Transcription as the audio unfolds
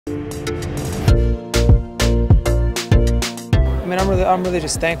mean, I'm really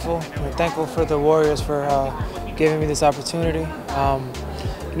just thankful. Thankful for the Warriors for giving me this opportunity.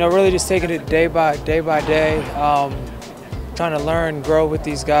 Really just taking it day by day. Trying to learn, grow with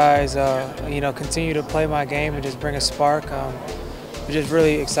these guys. Continue to play my game and just bring a spark. I'm just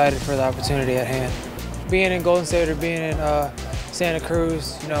really excited for the opportunity at hand. Being in Golden State or being in Santa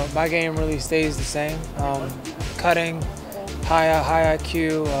Cruz, my game really stays the same. Cutting, high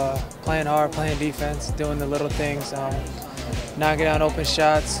IQ, playing hard, playing defense, doing the little things, knocking down open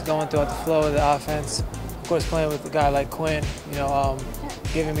shots, going throughout the flow of the offense. Of course, playing with a guy like Quinn,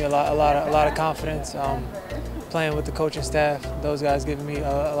 giving me a lot of confidence. Playing with the coaching staff, those guys giving me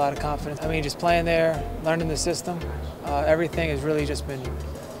a lot of confidence. I mean, just playing there, learning the system, everything has really just been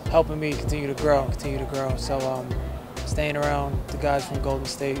helping me continue to grow. So staying around the guys from Golden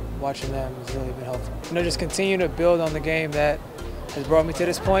State, watching them has really been helpful. Just continue to build on the game that has brought me to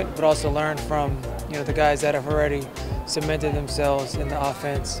this point, but also learn from the guys that have already cemented themselves in the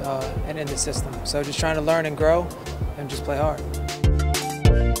offense and in the system. So just trying to learn and grow and just play hard.